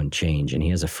on change, and he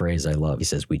has a phrase I love. He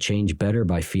says, we change better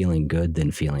by feeling good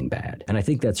than feeling bad. And I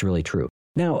think that's really true.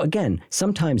 Now, again,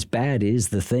 sometimes bad is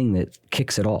the thing that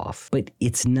kicks it off, but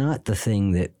it's not the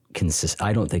thing that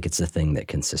I don't think it's the thing that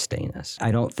can sustain us.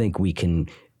 I don't think we can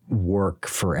work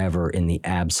forever in the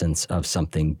absence of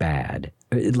something bad,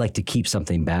 like to keep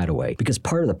something bad away. Because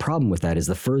part of the problem with that is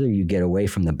the further you get away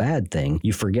from the bad thing,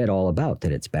 you forget all about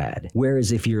that it's bad.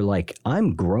 Whereas if you're like,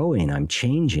 I'm growing, I'm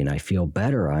changing, I feel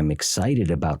better, I'm excited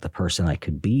about the person I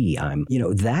could be,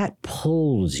 that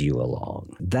pulls you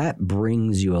along. That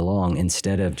brings you along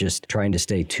instead of just trying to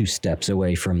stay 2 steps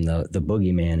away from the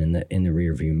boogeyman in the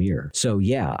rearview mirror. So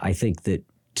yeah, I think that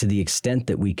to the extent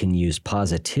that we can use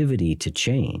positivity to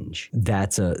change,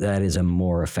 that is a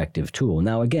more effective tool.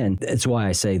 Now, again, that's why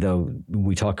I say, though,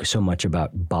 we talk so much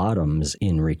about bottoms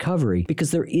in recovery,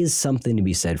 because there is something to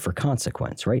be said for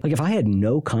consequence, right? Like if I had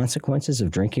no consequences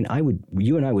of drinking,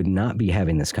 you and I would not be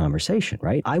having this conversation,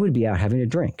 right? I would be out having a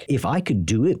drink. If I could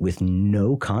do it with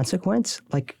no consequence,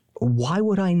 like, why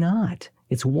would I not?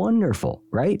 It's wonderful,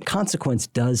 right? Consequence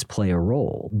does play a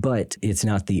role, but it's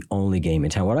not the only game in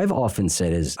town. What I've often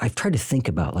said is I've tried to think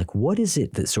about like, what is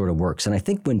it that sort of works? And I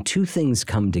think when two things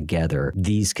come together,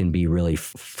 these can be really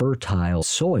fertile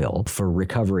soil for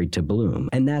recovery to bloom.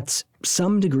 And that's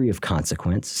some degree of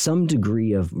consequence, some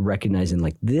degree of recognizing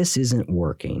like this isn't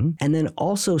working, and then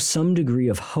also some degree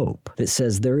of hope that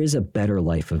says there is a better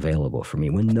life available for me.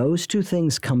 When those two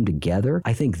things come together,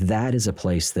 I think that is a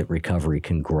place that recovery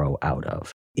can grow out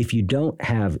of. If you don't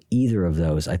have either of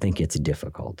those, I think it's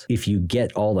difficult. If you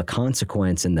get all the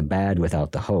consequence and the bad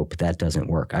without the hope, that doesn't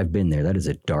work. I've been there. That is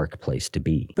a dark place to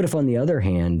be. But if on the other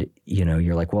hand,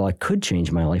 you're like, well, I could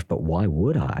change my life, but why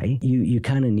would I? You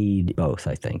kind of need both,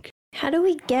 I think. How do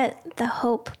we get the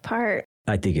hope part?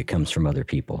 I think it comes from other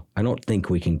people. I don't think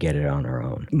we can get it on our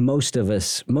own. Most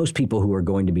people who are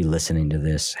going to be listening to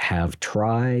this have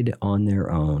tried on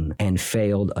their own and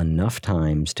failed enough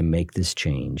times to make this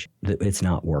change that it's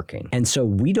not working. And so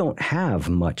we don't have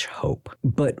much hope.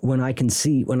 But when I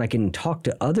can talk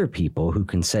to other people who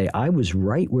can say, I was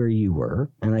right where you were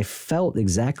and I felt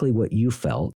exactly what you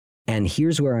felt, and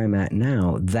here's where I'm at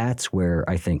now, that's where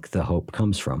I think the hope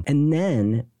comes from. And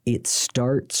then we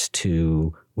start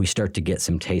to get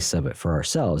some tastes of it for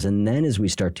ourselves. And then as we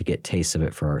start to get tastes of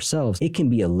it for ourselves, it can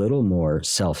be a little more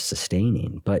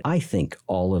self-sustaining. But I think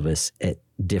all of us at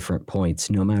different points,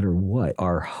 no matter what,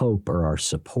 our hope or our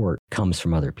support comes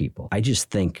from other people. I just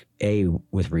think,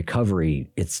 with recovery,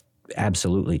 it's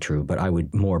absolutely true. But I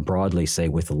would more broadly say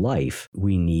with life,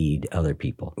 we need other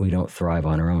people. We don't thrive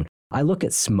on our own. I look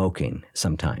at smoking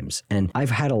sometimes, and I've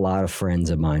had a lot of friends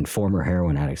of mine, former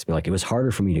heroin addicts, be like, it was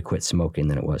harder for me to quit smoking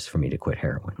than it was for me to quit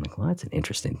heroin. I'm like, well, that's an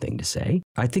interesting thing to say.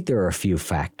 I think there are a few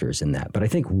factors in that, but I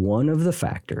think one of the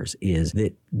factors is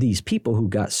that these people who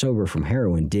got sober from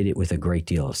heroin did it with a great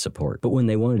deal of support. But when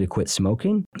they wanted to quit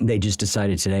smoking, they just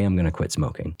decided, today I'm going to quit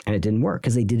smoking. And it didn't work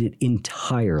because they did it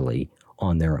entirely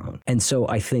on their own. And so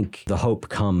I think the hope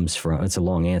comes from, it's a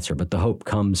long answer, but the hope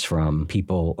comes from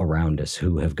people around us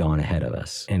who have gone ahead of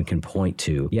us and can point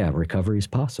to, recovery is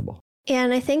possible. Yeah,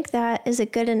 and I think that is a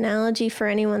good analogy for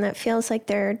anyone that feels like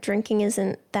their drinking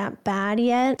isn't that bad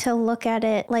yet, to look at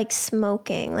it like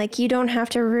smoking. Like, you don't have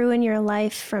to ruin your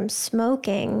life from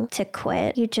smoking to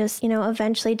quit. You just,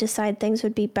 eventually decide things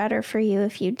would be better for you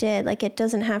if you did. Like, it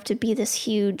doesn't have to be this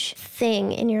huge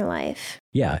thing in your life.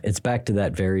 Yeah, it's back to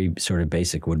that very sort of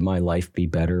basic, would my life be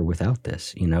better without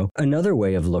this? Another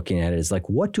way of looking at it is like,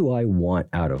 what do I want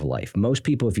out of life? Most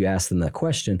people, if you ask them that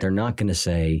question, they're not going to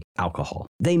say alcohol.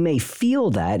 They may feel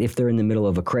that if they're in the middle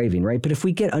of a craving, right? But if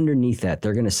we get underneath that,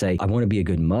 they're going to say, I want to be a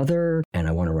good mother, and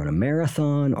I want to run a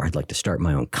marathon, or I'd like to start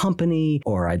my own company,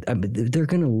 or they're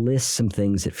going to list some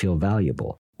things that feel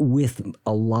valuable. With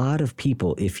a lot of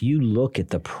people, if you look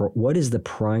at what is the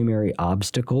primary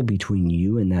obstacle between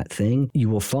you and that thing, you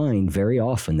will find very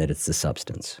often that it's the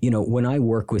substance. When I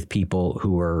work with people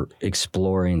who are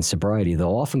exploring sobriety,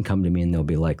 they'll often come to me and they'll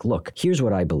be like, look, here's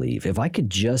what I believe. If I could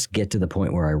just get to the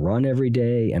point where I run every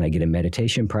day and I get a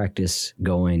meditation practice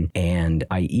going and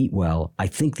I eat well, I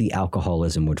think the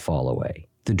alcoholism would fall away.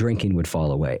 The drinking would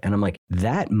fall away. And I'm like,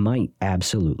 that might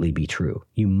absolutely be true.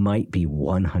 You might be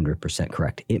 100%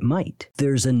 correct. It might.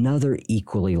 There's another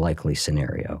equally likely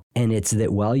scenario. And it's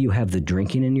that while you have the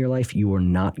drinking in your life, you are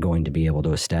not going to be able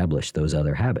to establish those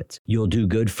other habits. You'll do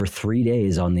good for 3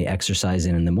 days on the exercise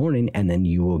in the morning, and then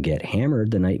you will get hammered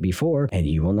the night before, and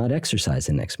you will not exercise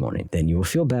the next morning. Then you will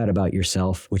feel bad about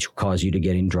yourself, which will cause you to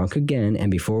getting drunk again. And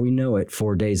before we know it,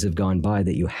 4 days have gone by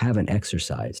that you haven't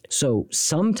exercised. So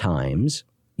sometimes,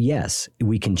 yes,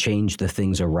 we can change the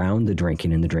things around the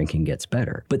drinking and the drinking gets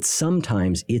better. But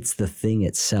sometimes it's the thing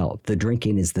itself. The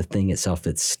drinking is the thing itself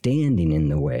that's standing in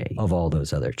the way of all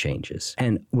those other changes.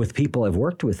 And with people I've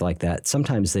worked with like that,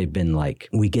 sometimes they've been like,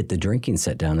 we get the drinking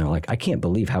set down. They're like, I can't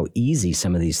believe how easy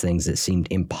some of these things that seemed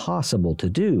impossible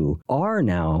to do are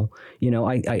now.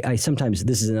 I sometimes,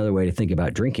 this is another way to think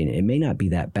about drinking. It may not be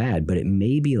that bad, but it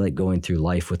may be like going through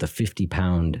life with a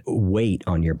 50-pound weight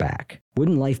on your back.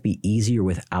 Wouldn't life be easier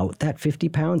without that 50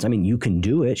 pounds? I mean, you can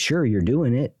do it. Sure, you're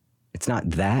doing it. It's not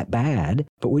that bad.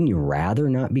 But wouldn't you rather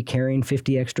not be carrying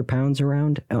 50 extra pounds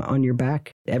around on your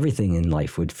back? Everything in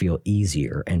life would feel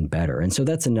easier and better. And so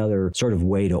that's another sort of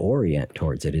way to orient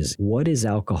towards it is, what is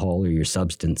alcohol or your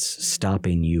substance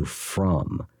stopping you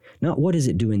from? Not what is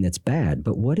it doing that's bad,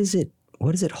 but what is it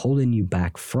holding you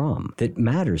back from that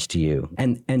matters to you?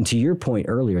 And to your point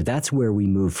earlier, that's where we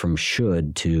move from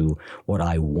should to what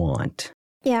I want.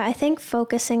 Yeah, I think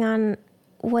focusing on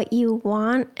what you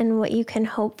want and what you can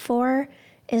hope for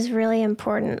is really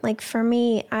important. Like for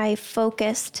me, I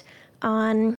focused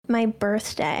on my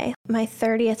birthday, my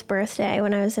 30th birthday,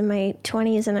 when I was in my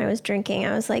 20s and I was drinking,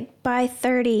 I was like, by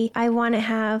 30, I want to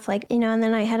have and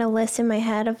then I had a list in my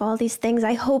head of all these things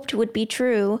I hoped would be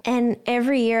true. And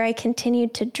every year I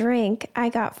continued to drink, I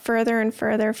got further and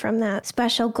further from that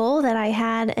special goal that I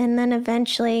had. And then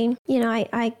eventually,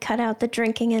 I cut out the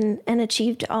drinking and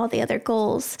achieved all the other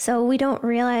goals. So we don't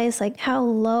realize how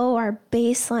low our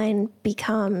baseline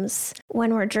becomes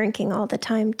when we're drinking all the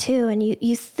time too. And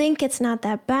you think it's not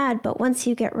that bad, but once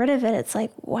you get rid of it, it's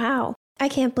like, wow, I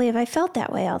can't believe I felt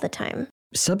that way all the time.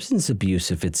 Substance abuse,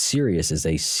 if it's serious,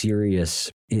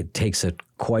 it takes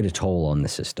quite a toll on the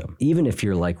system. Even if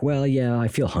you're like, well, yeah, I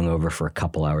feel hungover for a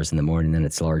couple hours in the morning, then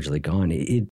it's largely gone.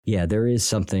 There is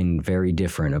something very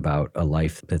different about a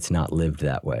life that's not lived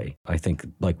that way. I think,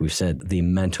 like we've said, the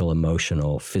mental,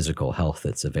 emotional, physical health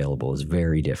that's available is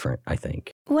very different, I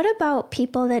think. What about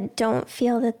people that don't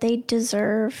feel that they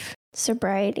deserve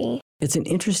sobriety? It's an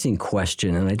interesting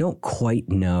question, and I don't quite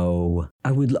know.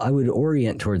 I would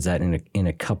orient towards that in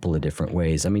a couple of different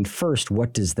ways. I mean, first,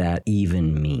 what does that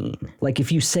even mean?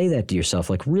 If you say that to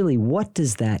yourself, really, what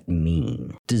does that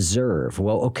mean? Deserve.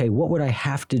 Well, okay, what would I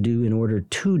have to do in order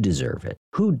to deserve it?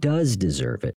 Who does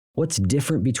deserve it? What's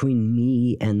different between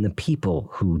me and the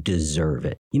people who deserve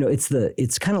it?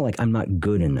 It's kind of like I'm not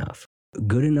good enough.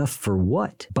 Good enough for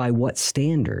what? By what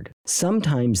standard?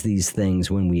 Sometimes these things,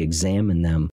 when we examine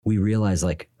them, we realize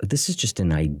this is just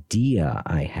an idea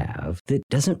I have that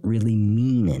doesn't really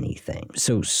mean anything.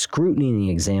 So scrutiny and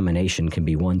examination can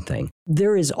be one thing.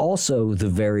 There is also the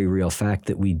very real fact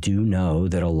that we do know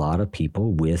that a lot of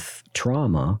people with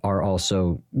trauma are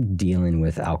also dealing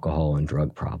with alcohol and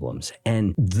drug problems.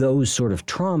 And those sort of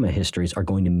trauma histories are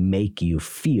going to make you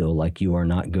feel like you are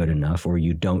not good enough or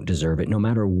you don't deserve it, no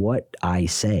matter what I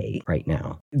say right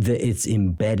now. It's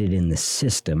embedded in the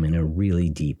system in a really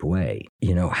deep way.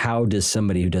 How does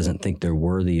somebody who doesn't think they're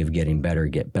worthy of getting better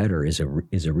get better is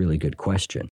a really good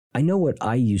question. I know what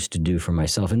I used to do for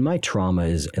myself, and my trauma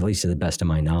is, at least to the best of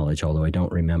my knowledge, although I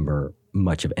don't remember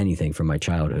much of anything from my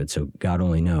childhood, so God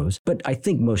only knows. But I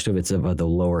think most of it's of the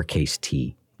lowercase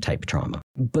t type trauma.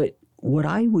 But what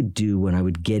I would do when I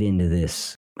would get into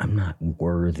this, I'm not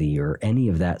worthy or any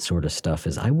of that sort of stuff,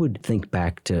 is I would think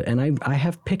back to, and I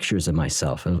have pictures of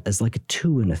myself as like a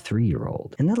 2 and a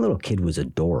 3-year-old. And that little kid was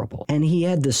adorable. And he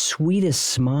had the sweetest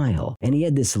smile and he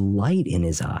had this light in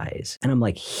his eyes. And I'm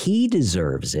like, he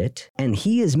deserves it and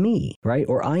he is me, right?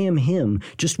 Or I am him,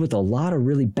 just with a lot of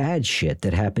really bad shit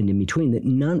that happened in between that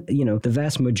the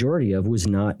vast majority of was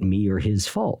not me or his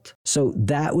fault. So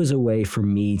that was a way for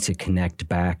me to connect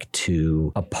back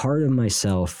to a part of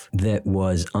myself that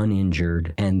was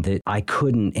uninjured and that I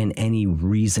couldn't in any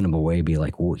reasonable way be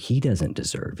like, well, he doesn't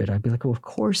deserve it. I'd be like, well, of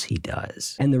course he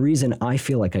does. And the reason I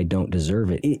feel like I don't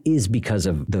deserve it is because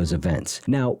of those events.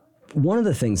 Now, one of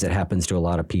the things that happens to a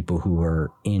lot of people who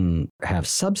have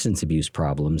substance abuse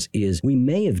problems is we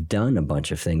may have done a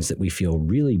bunch of things that we feel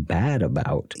really bad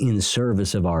about in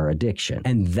service of our addiction.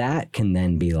 And that can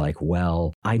then be like,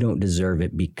 well, I don't deserve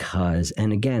it because,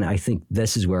 and again, I think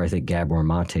this is where I think Gabor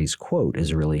Mate's quote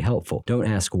is really helpful. Don't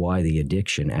ask why the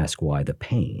addiction, ask why the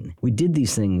pain. We did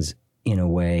these things in a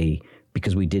way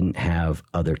because we didn't have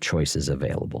other choices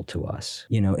available to us.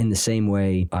 In the same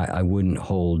way, I wouldn't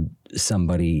hold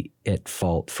somebody at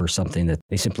fault for something that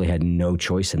they simply had no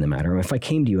choice in the matter. If I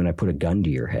came to you and I put a gun to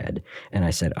your head and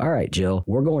I said, all right, Jill,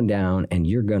 we're going down and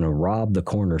you're going to rob the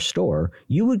corner store,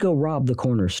 you would go rob the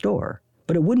corner store.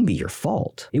 But it wouldn't be your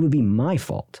fault. It would be my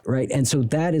fault, right? And so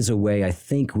that is a way I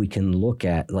think we can look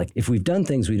at, like, if we've done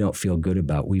things we don't feel good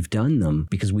about, we've done them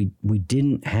because we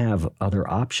didn't have other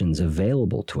options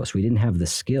available to us. We didn't have the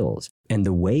skills. And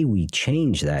the way we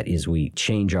change that is we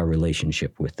change our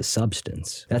relationship with the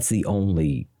substance. That's the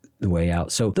only way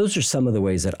out. So those are some of the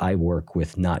ways that I work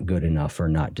with not good enough or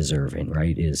not deserving,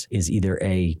 right? Is either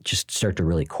just start to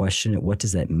really question it. What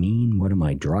does that mean? What am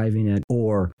I driving at?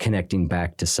 Or connecting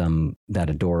back to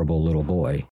that adorable little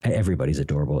boy. Everybody's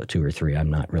adorable at 2 or 3. I'm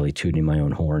not really tooting my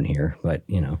own horn here, but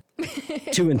 2 and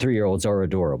 3-year-olds are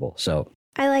adorable. So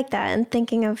I like that, and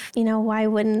thinking of, why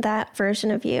wouldn't that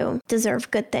version of you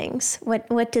deserve good things?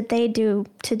 What did they do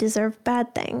to deserve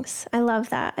bad things? I love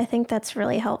that. I think that's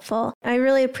really helpful. I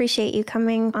really appreciate you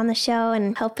coming on the show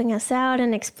and helping us out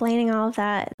and explaining all of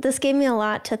that. This gave me a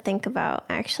lot to think about,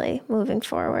 actually, moving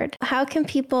forward. How can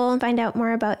people find out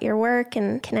more about your work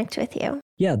and connect with you?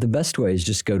 Yeah, the best way is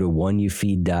just go to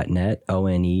oneyoufeed.net,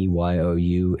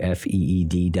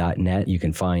 oneyoufeed.net. You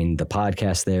can find the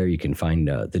podcast there. You can find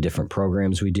the different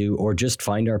programs we do, or just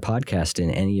find our podcast in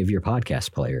any of your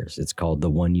podcast players. It's called The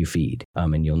One You Feed.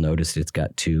 And you'll notice it's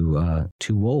got two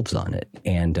wolves on it.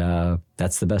 And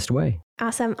that's the best way.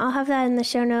 Awesome. I'll have that in the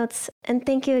show notes. And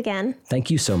thank you again.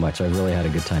 Thank you so much. I really had a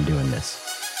good time doing this.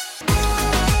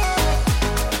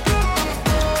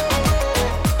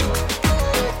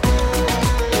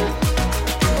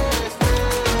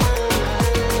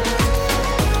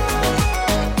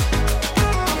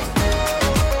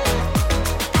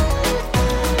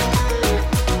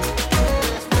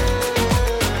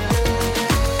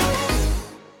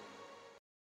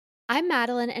 I'm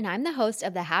Madeline, and I'm the host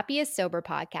of the Happiest Sober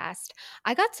podcast.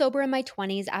 I got sober in my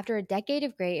 20s after a decade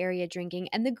of gray area drinking,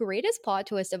 and the greatest plot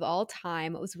twist of all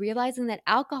time was realizing that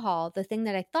alcohol, the thing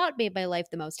that I thought made my life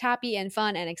the most happy and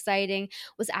fun and exciting,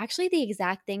 was actually the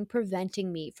exact thing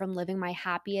preventing me from living my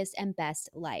happiest and best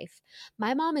life.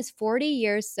 My mom is 40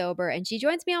 years sober, and she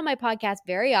joins me on my podcast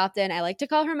very often. I like to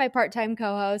call her my part-time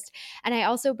co-host, and I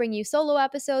also bring you solo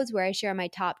episodes where I share my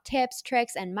top tips,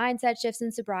 tricks, and mindset shifts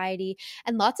in sobriety,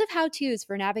 and lots of how-tos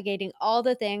for navigating all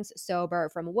the things sober,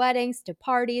 from weddings to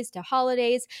parties to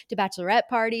holidays to bachelorette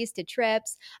parties to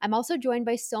trips. I'm also joined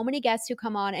by so many guests who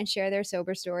come on and share their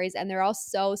sober stories, and they're all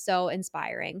so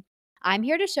inspiring. I'm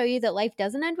here to show you that life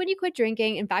doesn't end when you quit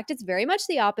drinking. In fact, it's very much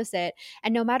the opposite.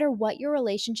 And no matter what your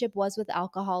relationship was with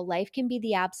alcohol, life can be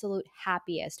the absolute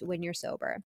happiest when you're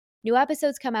sober. New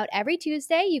episodes come out every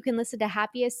Tuesday. You can listen to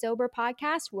Happiest Sober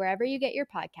podcast wherever you get your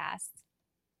podcasts.